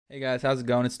Hey guys, how's it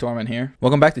going? It's Torment here.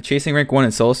 Welcome back to Chasing Rank 1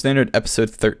 in Solo Standard, episode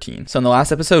 13. So in the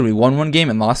last episode, we won one game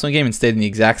and lost one game and stayed in the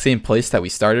exact same place that we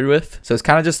started with. So it's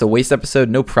kind of just a waste episode.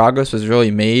 No progress was really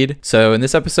made. So in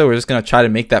this episode, we're just going to try to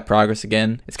make that progress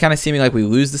again. It's kind of seeming like we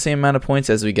lose the same amount of points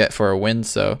as we get for a win.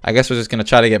 So I guess we're just going to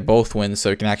try to get both wins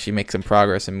so we can actually make some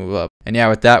progress and move up. And yeah,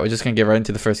 with that, we're just going to get right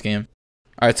into the first game.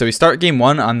 Alright, so we start game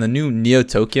 1 on the new Neo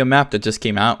Tokyo map that just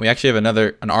came out. We actually have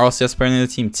an RLCS player in the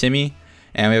team, Timmy.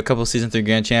 And we have a couple of Season 3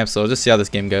 Grand Champs, so we'll just see how this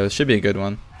game goes. Should be a good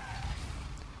one.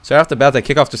 So right off the bat, that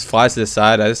kickoff just flies to the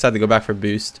side. I just had to go back for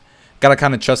boost. Gotta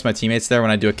kind of trust my teammates there when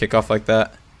I do a kickoff like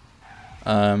that.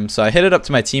 So I hit it up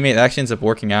to my teammate. It actually ends up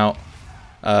working out.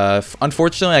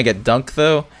 Unfortunately, I get dunked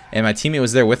though, and my teammate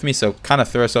was there with me, so kind of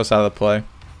threw ourselves out of the play.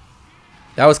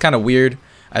 That was kind of weird.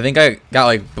 I think I got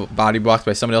like body blocked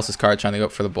by somebody else's card trying to go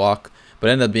up for the block, but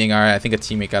it ended up being alright. I think a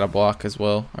teammate got a block as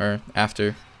well, or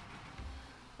after.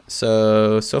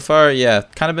 So far, yeah,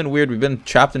 kind of been weird. We've been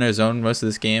trapped in our zone most of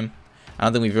this game. I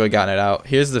don't think we've really gotten it out.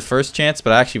 Here's the first chance,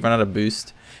 but I actually run out of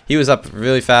boost. He was up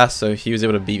really fast, so he was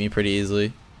able to beat me pretty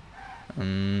easily.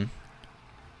 And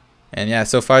yeah,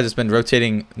 so far just been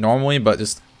rotating normally, but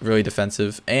just really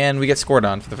defensive. And we get scored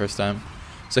on for the first time.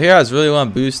 So here I was really low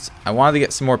on boost. I wanted to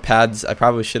get some more pads. I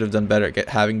probably should have done better at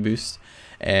having boost.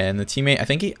 And the teammate, I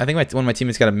think one of my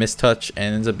teammates got a missed touch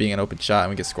and ends up being an open shot,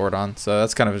 and we get scored on. So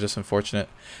that's kind of just unfortunate.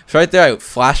 So right there, I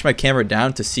flash my camera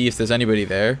down to see if there's anybody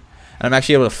there, and I'm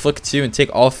actually able to flick 2 and take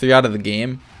all 3 out of the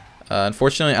game.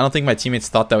 Unfortunately, I don't think my teammates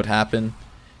thought that would happen,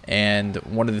 and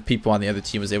one of the people on the other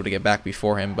team was able to get back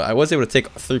before him. But I was able to take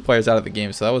 3 players out of the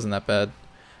game, so that wasn't that bad.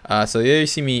 So there you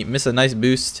see me miss a nice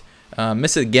boost,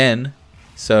 miss it again.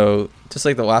 So just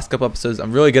like the last couple episodes,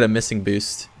 I'm really good at missing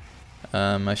boost.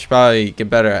 I should probably get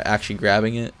better at actually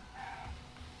grabbing it.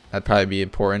 That'd probably be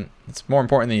important. It's more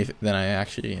important than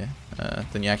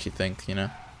you actually think, you know.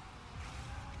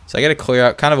 So I get a clear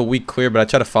out, kind of a weak clear, but I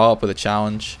try to follow up with a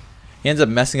challenge. He ends up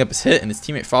messing up his hit, and his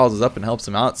teammate follows us up and helps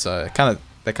him out. So that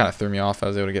kind of threw me off.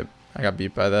 I got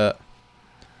beat by that.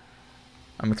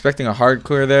 I'm expecting a hard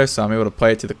clear there, so I'm able to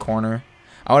play it to the corner.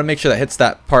 I want to make sure that hits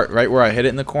that part right where I hit it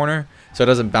in the corner, so it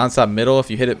doesn't bounce out middle.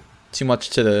 If you hit it too much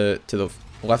to the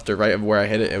left or right of where I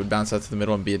hit it, it would bounce out to the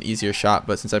middle and be an easier shot.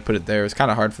 But since I put it there, it's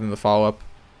kind of hard for them to follow up.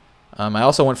 I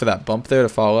also went for that bump there to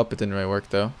follow up. It didn't really work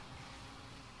though.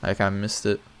 I kind of missed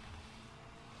it.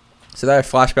 So then I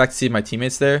flash back to see my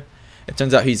teammates there. It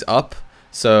turns out he's up,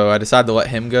 so I decided to let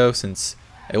him go since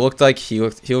it looked like he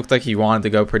looked like he wanted to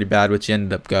go pretty bad, which he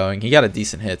ended up going. He got a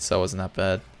decent hit, so it wasn't that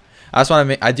bad. I just want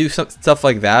to I do stuff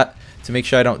like that to make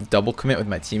sure I don't double commit with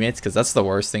my teammates, because that's the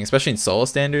worst thing, especially in solo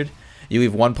standard. You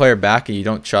leave one player back and you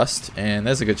don't trust, and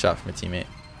there's a good shot from a teammate.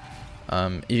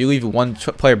 If you leave one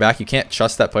player back, you can't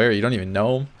trust that player. You don't even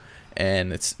know him,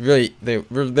 and it's really they're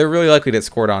really likely to get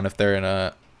scored on if they're in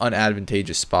a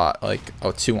unadvantageous spot, like a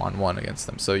 2-on-1 against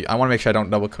them. So I want to make sure I don't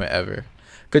double commit ever.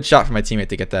 Good shot from my teammate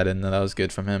to get that in. That was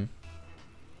good from him.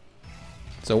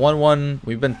 So 1-1.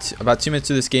 We've been about 2 minutes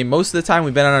through this game. Most of the time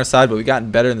we've been on our side, but we've gotten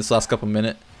better in this last couple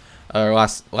minutes, or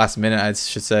last minute, I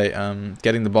should say.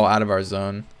 Getting the ball out of our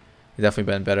zone. We've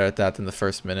definitely been better at that than the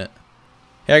first minute.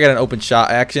 Here I got an open shot.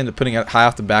 I actually ended up putting it high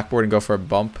off the backboard and go for a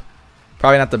bump.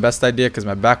 Probably not the best idea because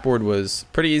my backboard was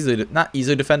pretty not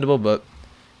easily defendable, but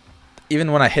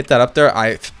even when I hit that up there,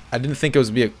 I didn't think it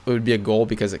would be a goal,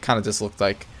 because it kind of just looked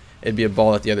like it'd be a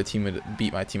ball that the other team would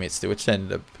beat my teammates to, which they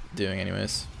ended up doing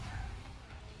anyways.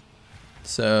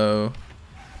 So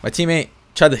my teammate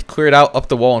tried to clear it out up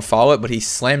the wall and follow it, but he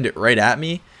slammed it right at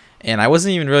me. And I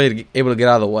wasn't even really able to get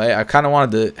out of the way. I kind of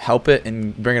wanted to help it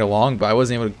and bring it along, but I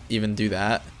wasn't able to even do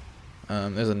that.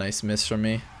 There's a nice miss from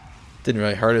me. Didn't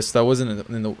really hurt us though. Wasn't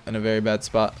in a very bad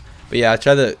spot. But yeah,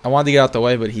 I wanted to get out the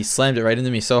way, but he slammed it right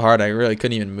into me so hard I really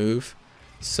couldn't even move.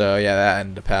 So yeah, that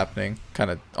ended up happening.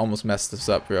 Kind of almost messed us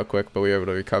up real quick, but we were able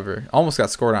to recover. Almost got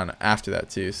scored on after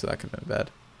that too, so that could have been bad.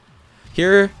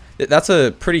 Here, that's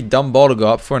a pretty dumb ball to go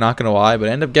up for, not gonna lie, but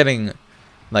I ended up getting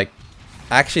like.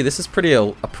 Actually, this is a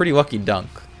pretty lucky dunk.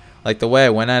 Like the way I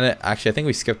went at it. Actually, I think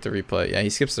we skipped the replay. Yeah, he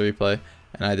skips the replay,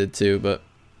 and I did too. But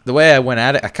the way I went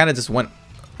at it, I kind of just went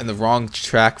in the wrong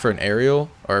track for an aerial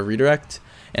or a redirect,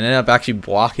 and ended up actually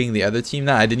blocking the other team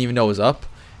that I didn't even know was up,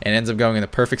 and ends up going in the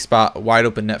perfect spot, wide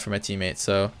open net for my teammate.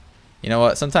 So, you know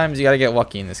what? Sometimes you gotta get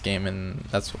lucky in this game, and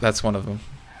that's one of them.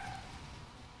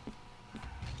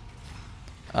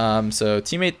 So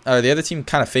the other team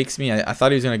kind of fakes me. I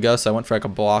thought he was gonna go, so I went for like a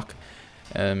block.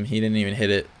 He didn't even hit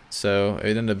it, so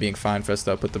it ended up being fine for us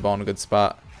to put the ball in a good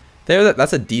spot.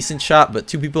 That's a decent shot, but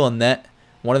 2 people in net.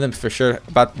 One of them for sure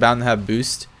bound to have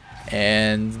boost,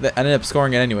 and I ended up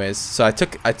scoring it anyways. So I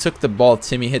took the ball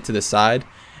Timmy hit to the side,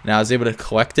 and I was able to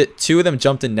collect it. 2 of them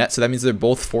jumped in net, so that means they're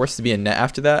both forced to be in net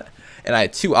after that. And I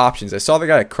had 2 options. I saw the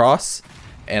guy cross,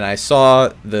 and I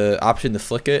saw the option to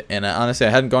flick it. And honestly, I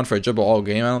hadn't gone for a dribble all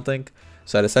game, I don't think.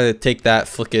 So I decided to take that,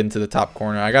 flick it into the top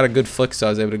corner. I got a good flick, so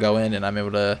I was able to go in, and I'm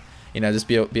able to, you know, just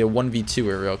be a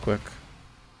 1v2er real quick.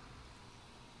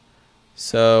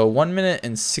 So 1 minute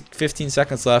and 15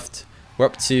 seconds left. We're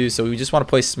up 2, so we just want to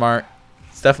play smart.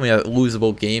 It's definitely a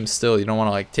losable game still. You don't want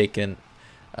to like take in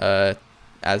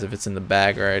as if it's in the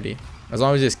bag already. As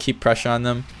long as you just keep pressure on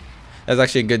them. That's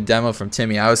actually a good demo from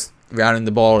Timmy. I was rounding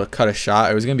the ball to cut a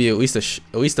shot. It was gonna be at least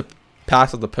a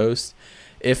pass at the post,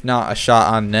 if not a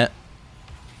shot on net.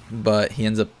 But he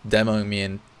ends up demoing me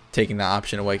and taking that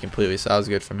option away completely. So that was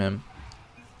good from him.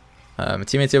 My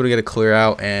teammate's able to get a clear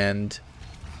out, and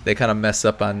they kind of mess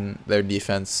up on their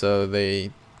defense. So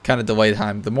they kind of delay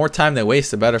time. The more time they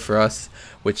waste, the better for us.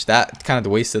 Which that kind of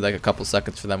wasted like a couple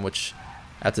seconds for them. Which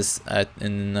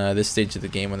in this stage of the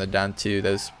game when they're down 2,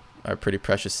 those are pretty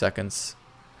precious seconds.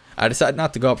 I decided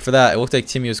not to go up for that. It looked like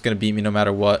Timmy was going to beat me no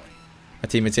matter what. My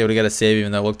teammate's able to get a save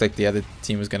even though it looked like the other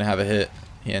team was going to have a hit.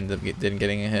 He ended up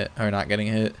getting a hit, or not getting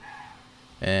a hit.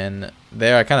 And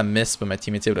there I kind of missed, but my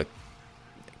teammate's able to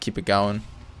keep it going.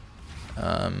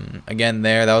 Again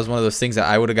there, that was one of those things that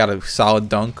I would have got a solid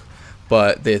dunk,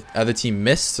 but the other team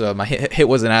missed, so my hit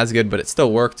wasn't as good, but it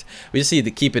still worked. We just needed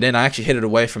to keep it in. I actually hit it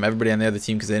away from everybody on the other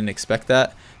team because they didn't expect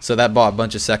that. So that bought a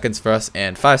bunch of seconds for us,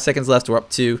 and 5 seconds left. We're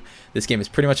up 2. This game is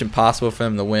pretty much impossible for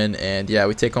them to win, and yeah,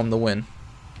 we take home the win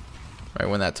right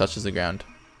when that touches the ground.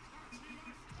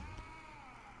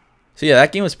 So yeah,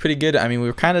 that game was pretty good. I mean, we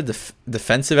were kind of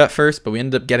defensive at first, but we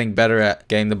ended up getting better at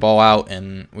getting the ball out,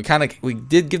 and we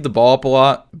did give the ball up a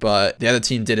lot, but the other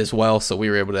team did as well, so we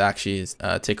were able to actually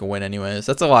take a win anyways.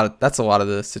 That's a lot of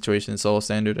the situation in solo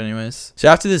standard anyways. So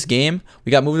after this game,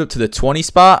 we got moved up to the 20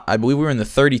 spot. I believe we were in the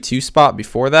 32 spot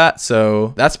before that,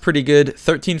 so that's pretty good.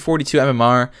 1342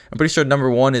 MMR. I'm pretty sure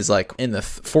number 1 is like in the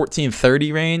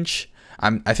 1430 range.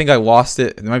 I think I lost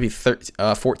it. It might be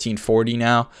 1440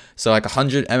 now. So like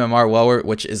 100 MMR lower,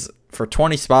 which is for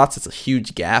 20 spots, it's a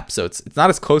huge gap. So it's not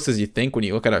as close as you think when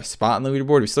you look at our spot on the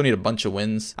leaderboard. We still need a bunch of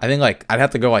wins. I think like I'd have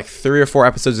to go like 3 or 4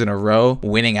 episodes in a row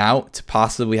winning out to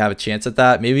possibly have a chance at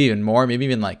that. Maybe even more. Maybe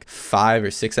even like 5 or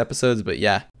 6 episodes. But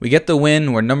yeah, we get the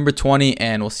win. We're number 20,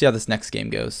 and we'll see how this next game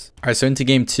goes. All right, so into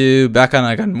game 2, back on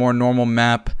like a more normal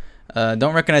map.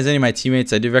 Don't recognize any of my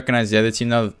teammates. I do recognize the other team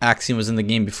though. Axiom was in the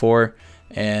game before,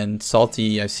 and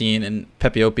Salty I've seen, and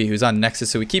Pepiopi who's on Nexus.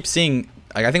 So we keep seeing,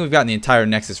 like, I think we've gotten the entire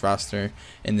Nexus roster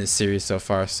in this series so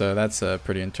far. So that's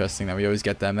pretty interesting that we always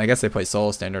get them. I guess they play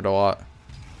solo standard a lot.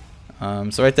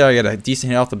 So right there I get a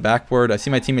decent hit off the backboard. I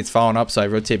see my teammates following up, so I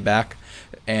rotate back,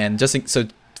 and so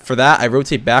for that I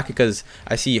rotate back because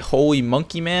I see Holy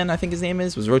Monkey Man, I think his name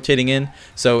is, was rotating in.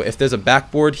 So if there's a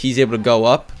backboard, he's able to go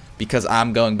up because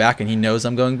I'm going back and he knows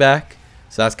I'm going back.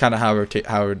 So that's kind of how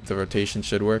the rotation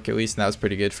should work, at least. And that was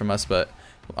pretty good from us, but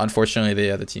unfortunately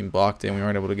the other team blocked it and we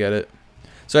weren't able to get it.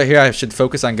 So right here I should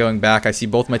focus on going back. I see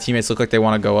both my teammates look like they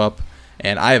want to go up,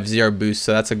 and I have 0 boost,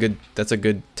 so that's a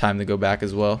good time to go back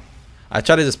as well. I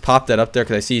try to just pop that up there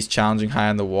because I see he's challenging high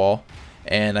on the wall,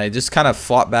 and I just kind of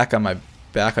flop back on my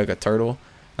back like a turtle.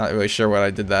 Not really sure why I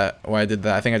did that. I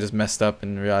think I just messed up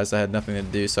and realized I had nothing to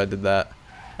do, so I did that.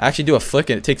 I actually do a flick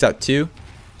and it takes out 2.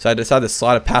 So I decided to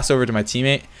slide a pass over to my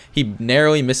teammate. He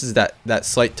narrowly misses that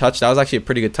slight touch. That was actually a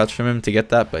pretty good touch from him to get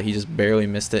that, but he just barely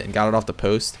missed it and got it off the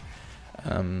post.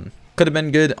 Could have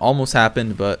been good. Almost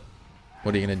happened, but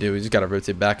what are you going to do? We just got to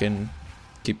rotate back and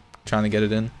keep trying to get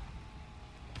it in.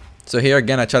 So here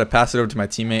again, I try to pass it over to my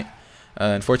teammate.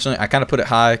 Unfortunately, I kind of put it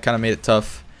high, kind of made it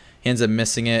tough. He ends up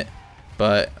missing it,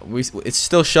 but it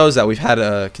still shows that we've had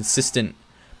a consistent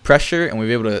pressure and we've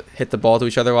been able to hit the ball to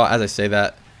each other. Well, as I say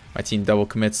that, my team double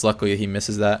commits. Luckily, he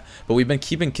misses that. But we've been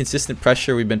keeping consistent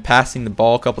pressure. We've been passing the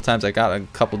ball a couple times. I got a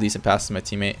couple decent passes to my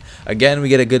teammate. Again, we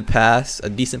get a good pass, a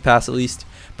decent pass at least.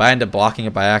 But I end up blocking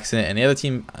it by accident. And the other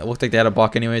team looked like they had a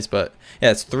block anyways. But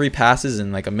yeah, it's 3 passes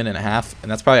in like a minute and a half.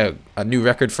 And that's probably a new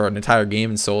record for an entire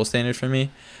game in solo standard for me.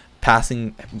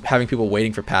 Passing, having people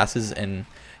waiting for passes and,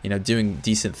 you know, doing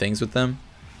decent things with them.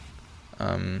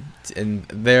 And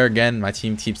there again, my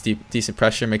team keeps decent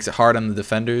pressure, makes it hard on the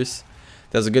defenders.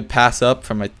 There's a good pass up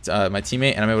from my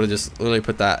teammate, and I'm able to just literally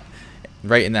put that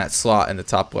right in that slot in the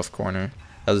top left corner.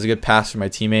 That was a good pass from my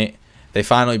teammate. They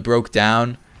finally broke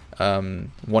down.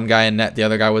 One guy in net, the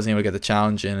other guy wasn't able to get the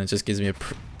challenge, and it just gives me a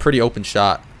pretty open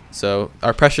shot. So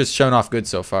our pressure's shown off good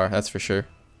so far, that's for sure.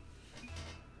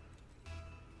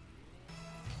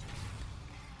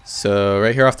 So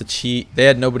right here off the cheat, they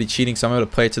had nobody cheating, so I'm able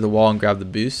to play it to the wall and grab the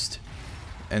boost.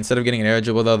 Instead of getting an air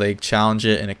dribble though, they challenge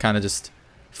it, and it kind of just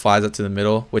flies up to the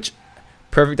middle, which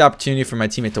perfect opportunity for my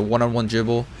teammate to one-on-one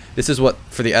dribble. This is what,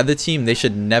 for the other team, they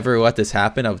should never let this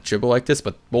happen, of dribble like this,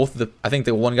 but I think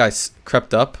the one guy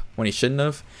crept up when he shouldn't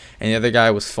have, and the other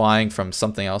guy was flying from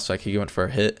something else, like he went for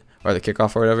a hit or the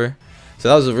kickoff or whatever. So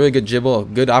that was a really good dribble, a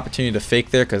good opportunity to fake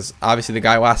there, because obviously the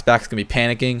guy last back is going to be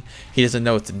panicking. He doesn't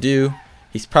know what to do.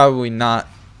 He's probably not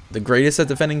the greatest at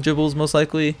defending dribbles, most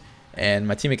likely, and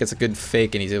my teammate gets a good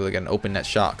fake, and he's able to get an open net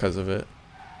shot because of it.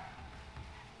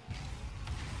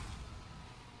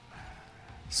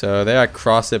 So there I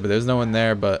crossed it, but there's no one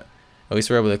there, but at least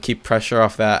we're able to keep pressure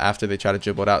off that after they try to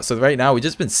dribble it out. So right now, we've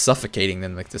just been suffocating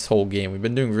them like this whole game. We've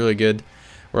been doing really good.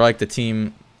 We're like the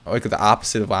team, like the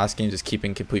opposite of last game, just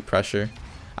keeping complete pressure.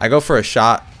 I go for a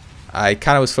shot. I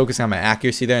kind of was focusing on my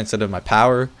accuracy there instead of my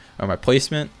power or my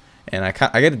placement. And I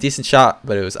get a decent shot,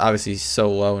 but it was obviously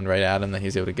so low and right at him that he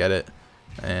was able to get it.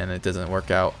 And it doesn't work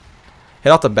out. Hit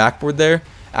off the backboard there.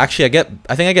 Actually,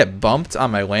 I think I get bumped on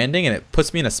my landing, and it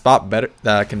puts me in a spot that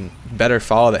I can better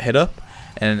follow the hit up.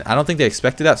 And I don't think they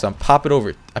expected that, so I pop it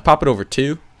over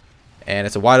 2, and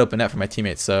it's a wide open net for my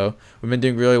teammates. So we've been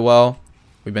doing really well.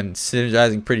 We've been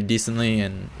synergizing pretty decently,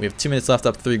 and we have 2 minutes left,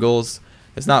 up 3 goals.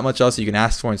 There's not much else you can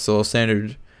ask for in solo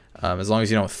standard, as long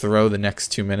as you don't throw the next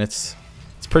 2 minutes.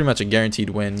 It's pretty much a guaranteed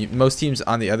win. Most teams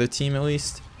on the other team, at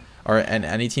least, and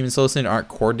any team in solo standard, aren't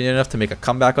coordinated enough to make a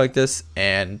comeback like this,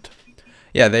 and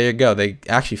yeah, there you go. They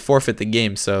actually forfeit the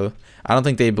game, so I don't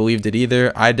think they believed it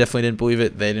either. I definitely didn't believe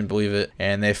it. They didn't believe it,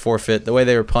 and they forfeit. The way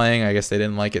they were playing, I guess they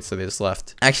didn't like it, so they just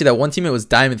left. Actually, that one teammate was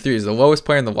Diamond 3. He was the lowest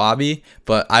player in the lobby,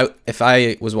 but if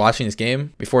I was watching this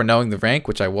game before knowing the rank,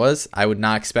 which I was, I would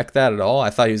not expect that at all.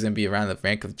 I thought he was going to be around the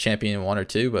rank of champion 1 or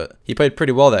 2, but he played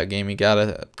pretty well that game. He got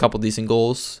a couple decent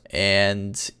goals,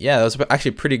 and yeah, that was actually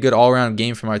a pretty good all-around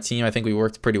game from our team. I think we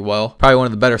worked pretty well. Probably one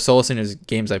of the better solo standards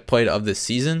games I've played of this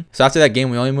season. So after that game,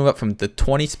 we only moved up from the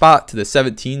 20 spot to the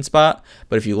 17 spot,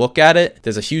 but if you look at it,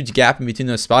 there's a huge gap in between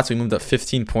those spots. We moved up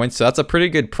 15 points, so that's a pretty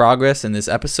good progress in this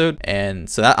episode, and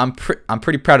so that I'm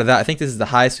pretty proud of that. I think this is the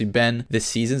highest we've been this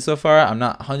season so far. I'm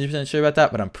not 100% sure about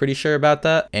that, but I'm pretty sure about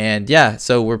that. And yeah,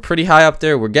 so we're pretty high up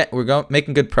there. We're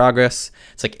making good progress.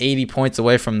 It's like 80 points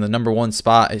away from the #1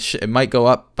 spot. It might go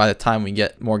up by the time we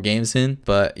get more games in,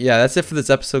 but yeah, that's it for this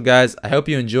episode, guys. I hope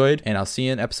you enjoyed, and I'll see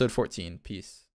you in episode 14. Peace.